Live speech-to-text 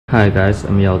Hi guys,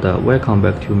 I'm Yao. Welcome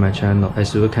back to my channel.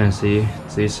 As you can see,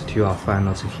 these two are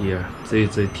finals here. This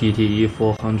is the TTE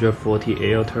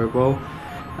 440L Turbo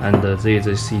and this is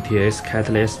the CTS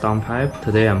catalyst downpipe.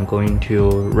 Today I'm going to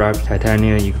wrap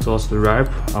titanium exhaust wrap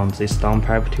on this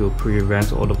downpipe to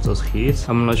prevent all of those heats.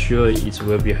 I'm not sure it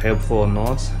will be helpful or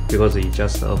not because it's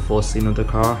just a 4-cylinder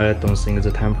car. I don't think the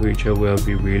temperature will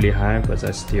be really high, but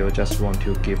I still just want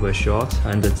to give a shot.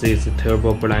 And this is the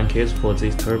turbo blanket for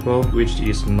this turbo, which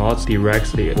is not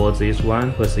directly for this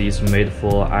one, but it's made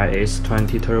for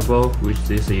IS20 turbo, which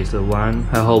this is the one.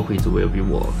 I hope it will be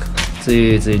work. This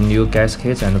is the new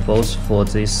gasket and bolts for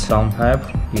this downpipe.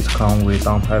 It comes with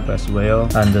downpipe as well.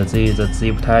 And this is the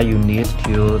zip tie you need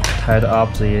to tie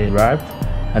up the wrap.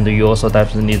 And you also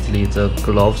definitely need the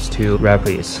gloves to wrap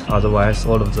it. Otherwise,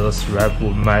 all of those wrap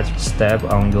might stab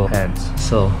on your hands.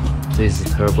 So this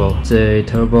is turbo. The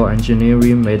turbo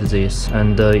engineering made this,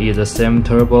 and it's the same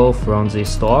turbo from the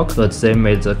stock, but they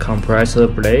made the compressor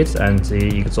blades and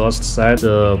the exhaust side.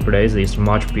 The blade is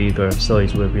much bigger, so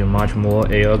it will be much more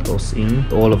air goes in.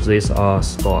 All of these are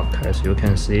stock, as you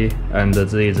can see. And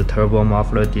this is the turbo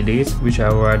muffler delete, which I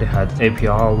already had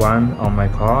APR1 on my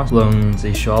car. When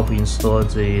the shop installed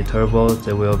the turbo,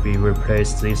 they will be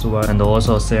replaced this one, and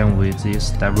also same with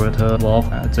this diverter valve,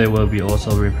 they will be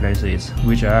also replace it,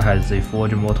 which I had the Ford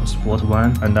Motorsport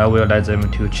one, and I will let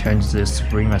them to change this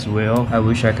spring as well. I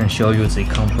wish I can show you the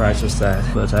compressor side,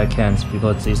 but I can't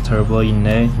because this turbo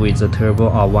inlay with the turbo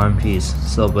are one piece.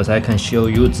 So but I can show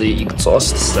you the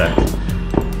exhaust side.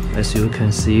 As you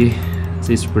can see,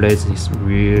 this blade is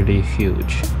really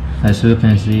huge. As you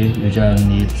can see, you just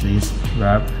need this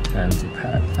wrap and the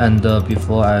pad. And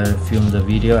before I filmed the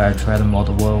video, I tried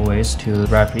multiple ways to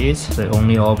wrap it. The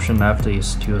only option left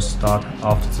is to start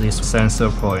off this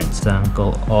sensor point, then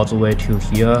go all the way to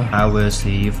here. I will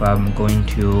see if I'm going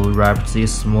to wrap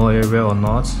this small area or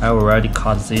not. I already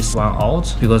cut this one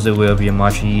out because it will be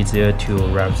much easier to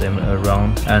wrap them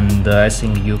around. And I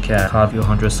think you can cut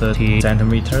 130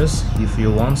 centimeters if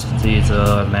you want. This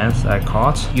length I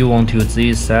cut. You want to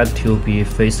this side to be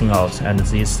facing out, and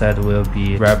this side will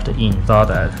be wrapped in. Start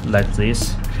at like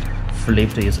this,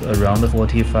 flip it around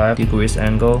 45 degrees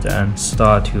angle, then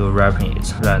start to wrapping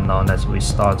it. Right now, let's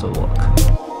start the work.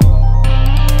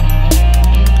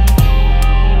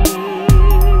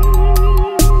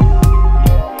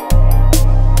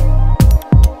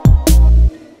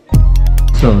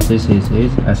 So this is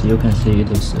it. As you can see,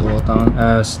 it is all done.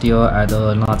 I still add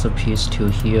another piece to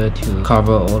here to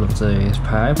cover all of the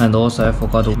pipe. And also I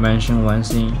forgot to mention one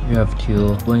thing. You have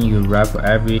to, when you wrap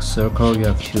every circle, you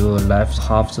have to left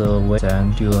half the way,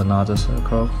 then do another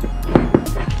circle.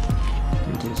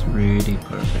 It is really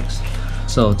perfect.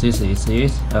 So this is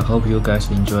it. I hope you guys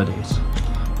enjoyed it.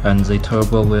 And the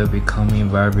turbo will be coming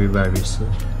very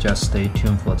soon. Just stay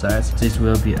tuned for that. This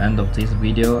will be end of this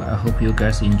video. I hope you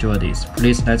guys enjoyed this.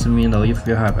 Please let me know if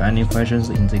you have any questions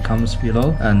in the comments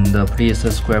below, and please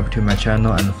subscribe to my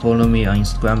channel and follow me on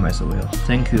Instagram as well.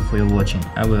 Thank you for your watching.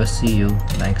 I will see you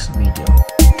next video.